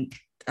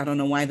 I don't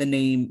know why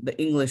the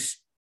English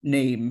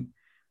name,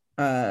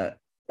 I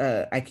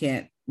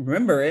can't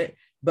remember it,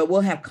 but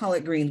we'll have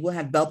collard greens, we'll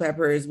have bell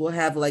peppers, we'll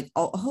have like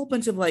a whole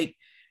bunch of like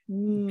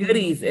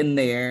goodies in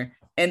there.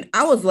 And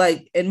I was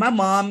like, and my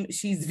mom,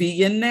 she's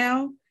vegan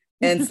now.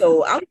 And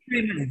so I was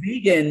pretty much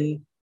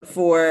vegan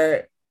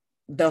for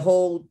the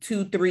whole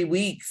 2-3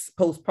 weeks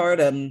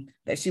postpartum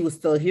that she was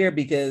still here,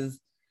 because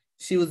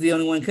she was the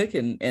only one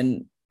cooking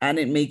and I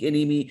didn't make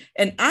any meat.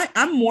 And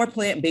I'm more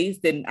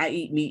plant-based than I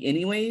eat meat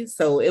anyway.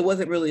 So it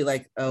wasn't really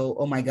like,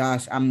 oh my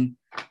gosh, I'm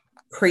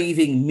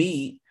craving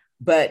meat.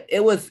 But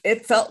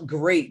it felt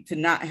great to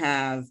not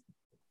have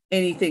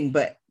anything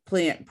but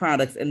plant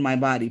products in my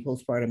body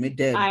postpartum. It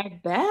did. I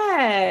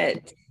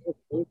bet. It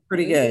was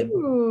pretty good.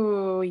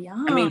 Ooh,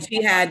 yum. I mean,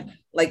 she had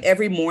like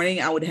every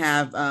morning I would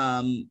have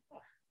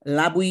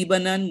labui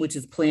banan, which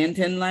is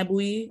plantain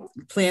labui,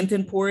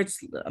 plantain porridge.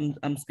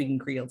 I'm speaking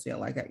Creole, so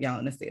y'all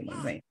understand what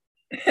I'm saying.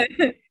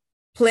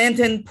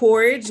 Plantain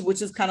porridge,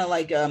 which is kind of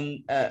like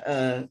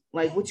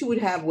what you would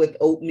have with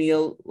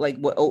oatmeal, like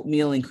what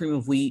oatmeal and cream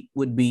of wheat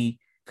would be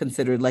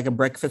considered like a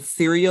breakfast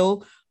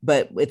cereal,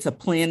 but it's a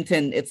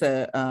plantain. It's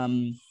a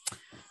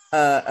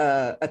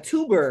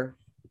tuber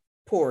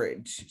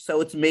porridge. So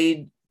it's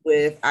made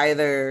with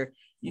either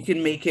You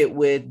can make it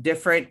with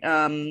different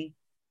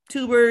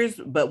tubers,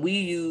 but we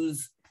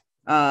use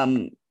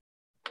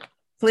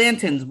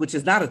plantains, which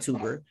is not a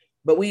tuber,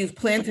 but we use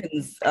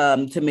plantains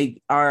to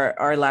make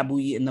our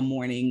labouille in the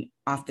morning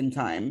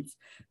oftentimes.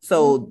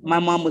 So my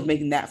mom was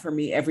making that for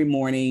me every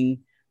morning,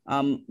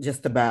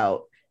 just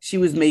about. She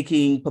was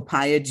making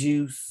papaya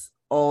juice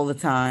all the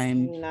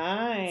time.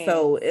 Nice.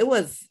 So it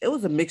was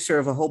a mixture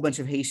of a whole bunch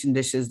of Haitian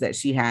dishes that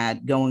she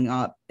had going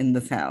up in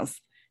this house.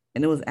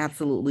 And it was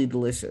absolutely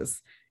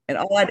delicious. And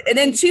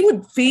then she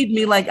would feed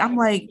me like, I'm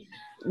like,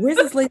 where's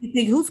this lady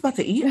think who's about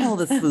to eat all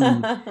this food?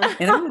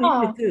 And I would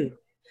eat it too.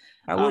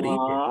 I would eat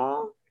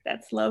it.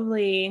 That's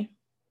lovely.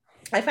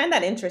 I find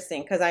that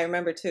interesting because I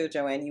remember too,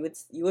 Joanne, you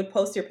would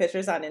post your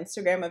pictures on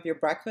Instagram of your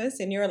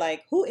breakfast and you're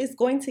like, who is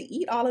going to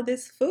eat all of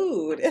this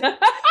food?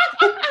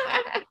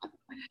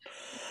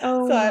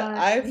 So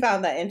I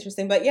found that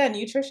interesting. But yeah,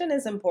 nutrition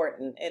is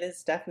important. It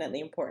is definitely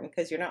important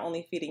because you're not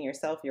only feeding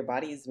yourself, your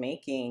body is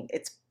making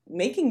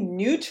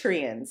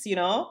nutrients,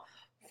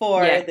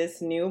 for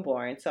this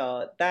newborn.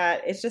 So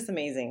that it's just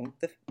amazing.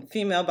 The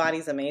female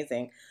body's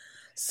amazing.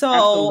 So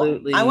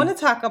absolutely. I want to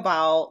talk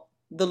about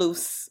the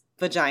loose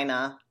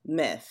vagina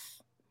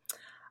myth.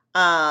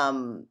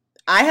 I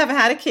haven't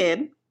had a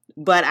kid,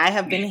 but I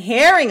have been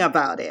hearing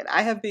about it.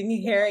 I have been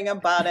hearing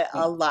about it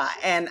a lot.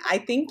 And I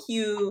think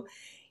you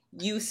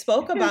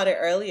spoke about it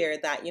earlier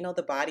that,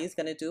 the body's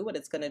going to do what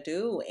it's going to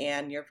do.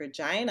 And your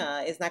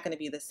vagina is not going to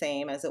be the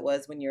same as it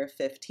was when you're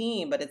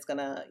 15, but it's going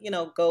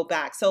to, go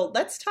back. So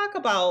let's talk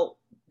about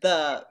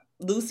the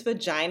loose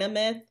vagina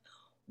myth.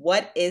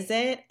 What is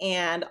it?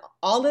 And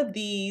all of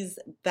these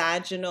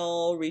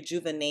vaginal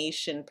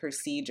rejuvenation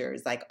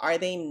procedures, like, are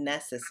they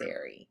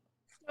necessary?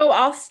 So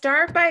I'll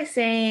start by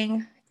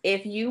saying,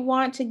 if you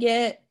want to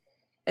get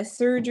a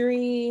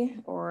surgery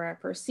or a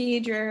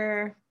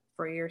procedure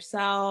for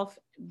yourself,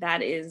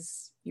 that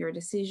is your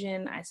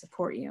decision. I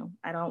support you.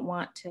 I don't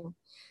want to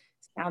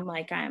sound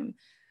like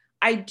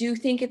I do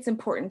think it's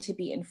important to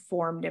be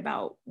informed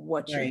about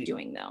what you're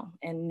doing though,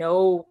 and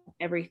know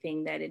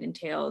everything that it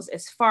entails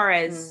as far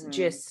as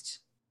just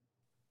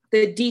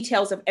the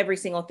details of every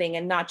single thing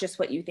and not just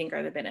what you think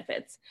are the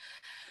benefits.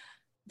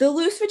 The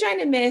loose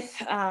vagina myth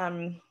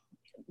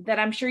that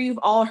I'm sure you've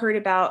all heard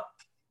about,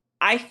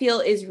 I feel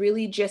is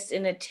really just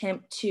an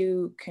attempt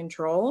to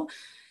control.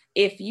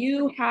 If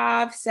you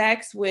have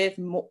sex with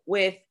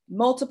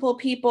multiple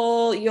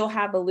people, you'll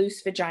have a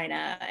loose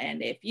vagina.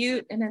 And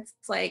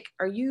it's like,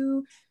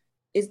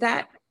 is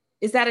that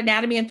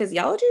anatomy and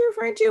physiology you're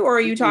referring to? Or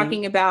are you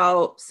talking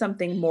about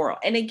something moral?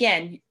 And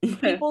again,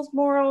 people's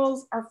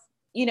morals are,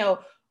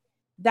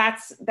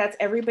 that's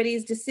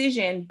everybody's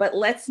decision, but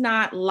let's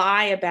not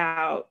lie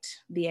about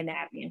the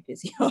anatomy and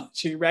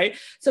physiology, right?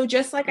 So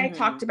just like I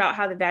talked about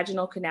how the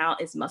vaginal canal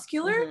is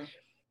muscular,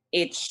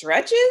 it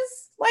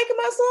stretches like a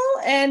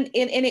muscle and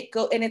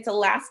it's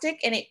elastic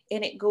and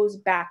it goes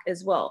back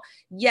as well.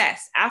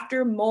 Yes,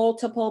 after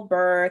multiple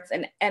births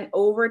and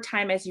over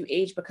time as you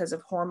age because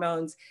of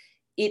hormones,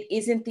 it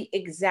isn't the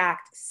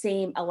exact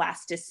same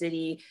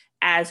elasticity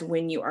as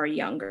when you are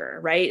younger,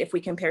 right? If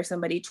we compare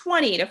somebody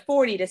 20 to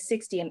 40 to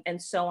 60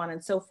 and so on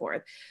and so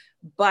forth.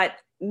 But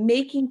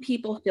making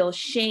people feel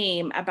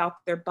shame about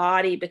their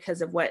body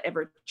because of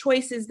whatever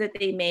choices that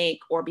they make,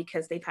 or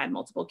because they've had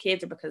multiple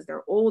kids, or because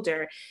they're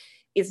older,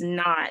 it's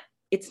not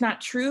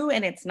true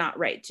and it's not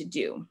right to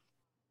do.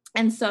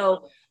 And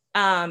so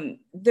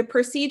the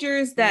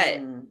procedures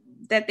that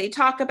they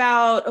talk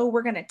about,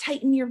 we're going to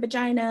tighten your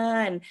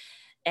vagina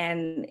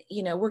and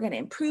we're going to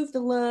improve the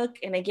look.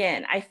 And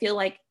again, I feel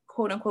like,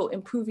 quote unquote,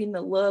 improving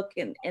the look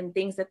and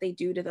things that they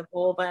do to the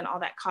vulva and all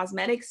that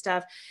cosmetic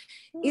stuff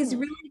is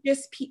really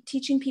just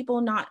teaching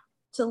people not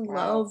to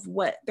love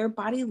what their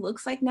body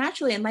looks like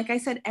naturally. And like I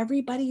said,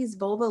 everybody's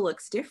vulva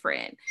looks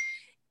different.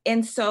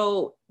 And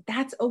so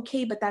that's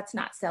okay, but that's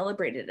not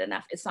celebrated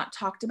enough. It's not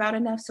talked about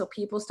enough. So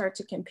people start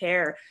to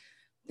compare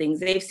things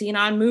they've seen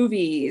on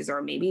movies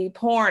or maybe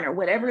porn or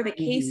whatever the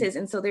case is.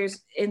 And so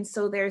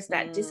there's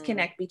that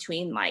disconnect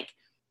between like,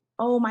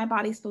 oh, my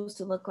body's supposed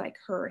to look like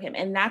her or him.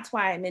 And that's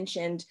why I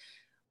mentioned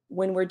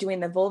when we're doing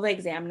the vulva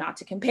exam, not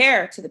to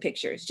compare to the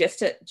pictures,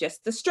 just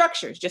the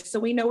structures, just so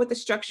we know what the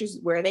structures,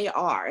 where they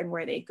are and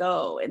where they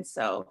go. And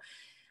so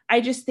I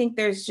just think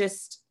there's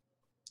just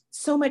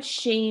so much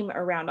shame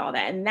around all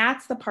that. And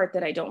that's the part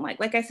that I don't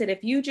like. Like I said,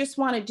 if you just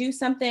want to do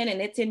something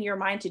and it's in your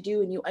mind to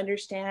do and you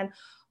understand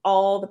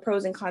all the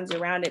pros and cons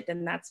around it,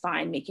 then that's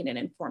fine, making an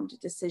informed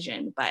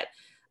decision. But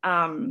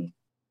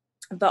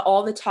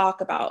all the talk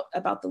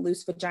about the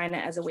loose vagina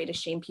as a way to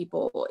shame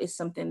people is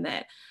something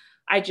that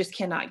I just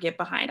cannot get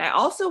behind. I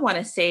also want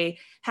to say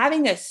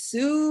having a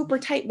super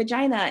tight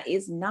vagina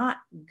is not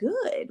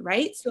good,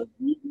 right? So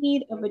we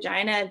need a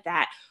vagina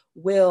that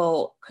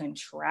will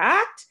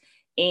contract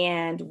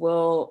and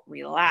will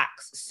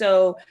relax.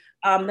 So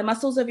the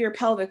muscles of your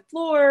pelvic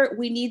floor,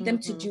 we need them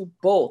to do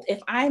both.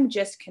 If I'm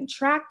just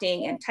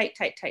contracting and tight,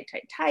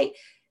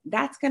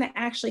 that's going to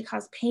actually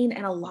cause pain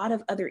and a lot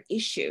of other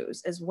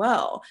issues as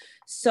well.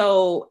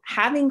 So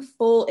having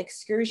full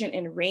excursion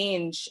and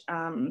range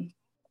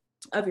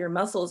of your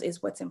muscles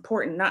is what's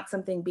important, not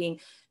something being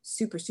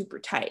super, super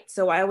tight.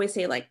 So I always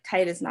say like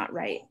tight is not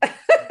right.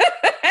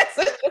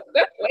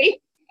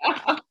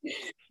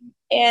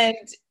 And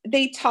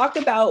they talk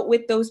about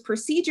with those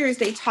procedures,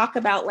 they talk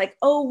about like,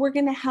 oh, we're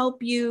going to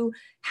help you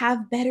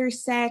have better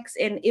sex.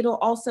 And it'll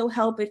also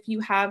help if you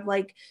have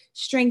like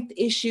strength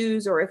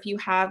issues or if you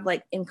have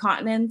like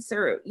incontinence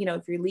or, you know,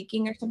 if you're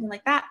leaking or something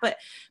like that. But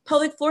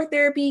pelvic floor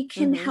therapy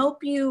can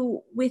help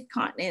you with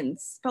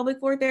continence. Pelvic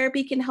floor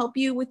therapy can help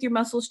you with your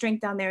muscle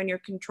strength down there and your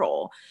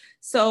control.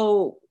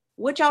 So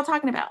what y'all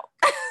talking about?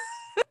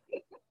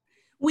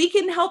 We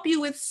can help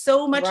you with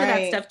so much of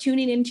that stuff,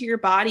 tuning into your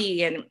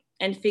body and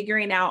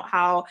figuring out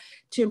how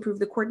to improve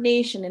the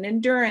coordination and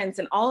endurance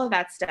and all of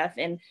that stuff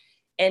and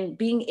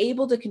being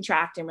able to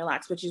contract and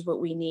relax, which is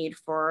what we need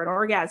for an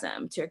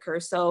orgasm to occur.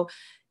 So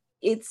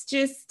it's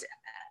just,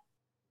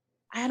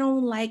 I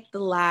don't like the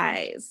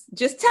lies.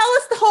 Just tell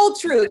us the whole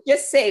truth.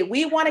 Just say,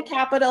 we want to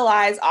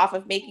capitalize off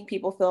of making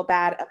people feel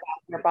bad about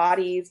their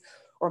bodies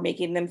or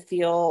making them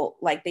feel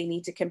like they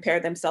need to compare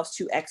themselves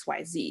to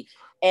XYZ.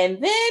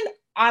 And then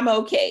I'm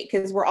okay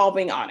because we're all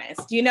being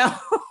honest, you know?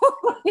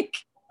 Like,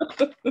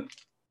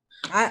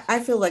 I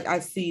feel like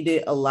I've seen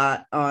it a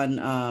lot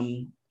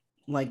on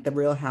like the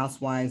Real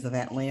Housewives of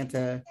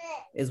Atlanta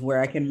is where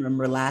I can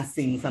remember last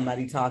seeing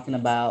somebody talking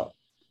about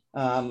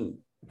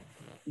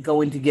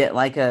going to get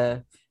like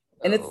and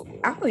it's,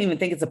 I don't even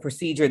think it's a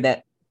procedure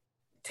that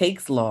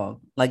takes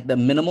long, like the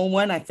minimal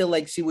one. I feel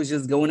like she was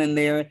just going in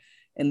there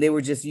and they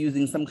were just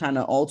using some kind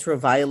of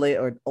ultraviolet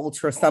or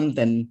ultra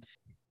something.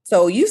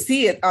 So you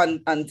see it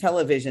on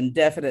television,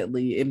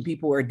 definitely, and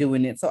people are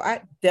doing it. So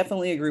I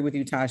definitely agree with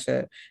you,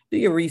 Tasha. Do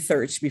your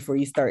research before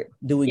you start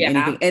doing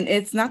anything. And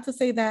it's not to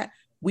say that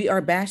we are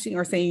bashing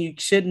or saying you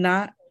should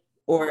not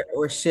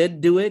or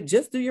should do it.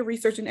 Just do your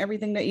research in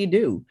everything that you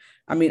do.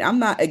 I mean, I'm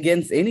not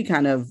against any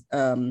kind of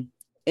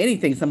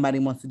anything somebody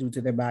wants to do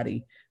to their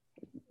body.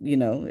 You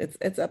know,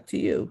 it's up to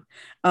you.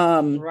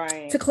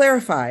 To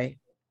clarify,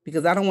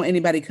 because I don't want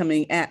anybody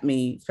coming at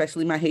me,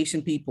 especially my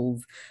Haitian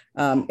peoples.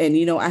 And,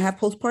 you know, I have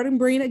postpartum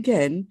brain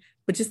again,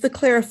 but just to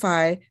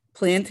clarify,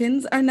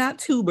 plantains are not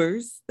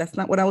tubers. That's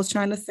not what I was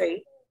trying to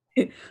say.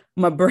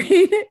 My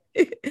brain,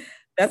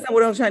 that's not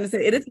what I was trying to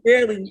say. It is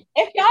rarely.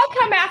 If y'all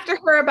come after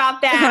her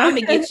about that, I'm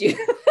going to get you.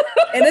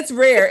 And it's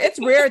rare. It's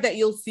rare that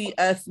you'll see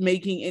us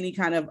making any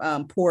kind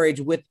of porridge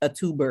with a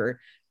tuber,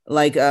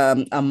 like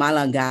a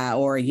malanga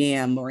or a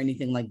yam or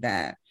anything like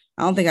that.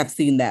 I don't think I've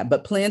seen that,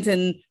 but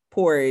plantain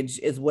porridge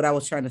is what I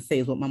was trying to say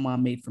is what my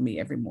mom made for me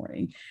every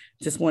morning.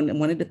 Just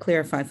wanted to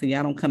clarify so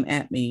y'all don't come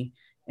at me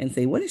and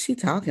say, what is she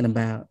talking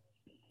about?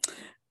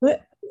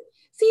 But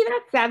see,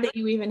 that's sad that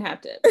you even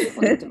have to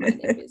mind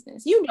their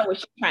business. You know what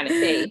she's trying to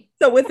say.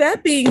 So with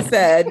that being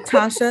said,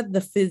 Tasha, the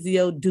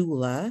physio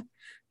doula,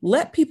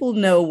 let people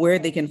know where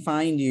they can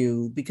find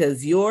you,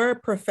 because your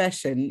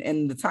profession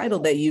and the title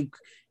that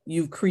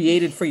you've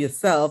created for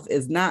yourself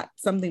is not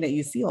something that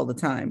you see all the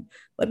time.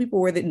 Let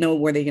people know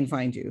where they can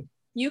find you.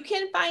 You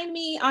can find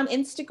me on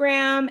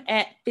Instagram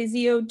at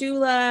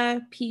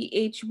physiodoula,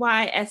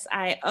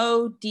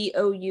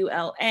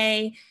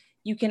 PHYSIODOULA.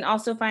 You can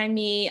also find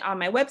me on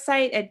my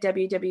website at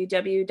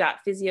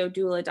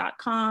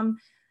www.physiodoula.com,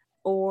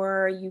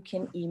 or you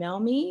can email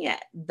me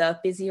at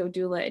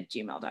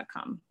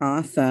thephysiodoula@gmail.com.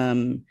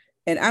 Awesome.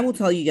 And I will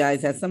tell you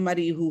guys, as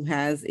somebody who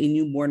has a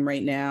newborn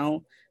right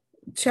now,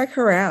 check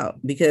her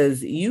out,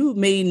 because you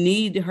may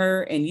need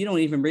her and you don't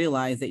even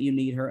realize that you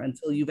need her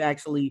until you've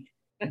actually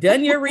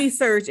done your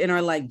research and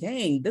are like,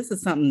 dang, this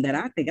is something that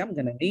I think I'm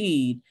going to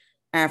need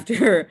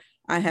after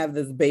I have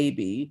this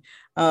baby.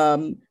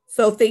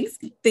 So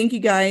thank you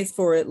guys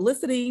for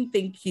listening.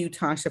 Thank you,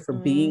 Tasha, for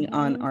being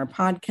on our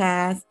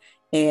podcast.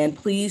 And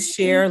please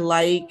share,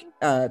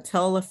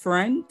 tell a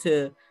friend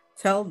to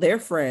tell their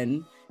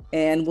friend,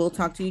 and we'll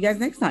talk to you guys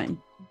next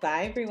time.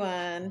 Bye,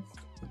 everyone.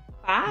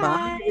 Bye.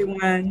 Bye,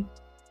 everyone.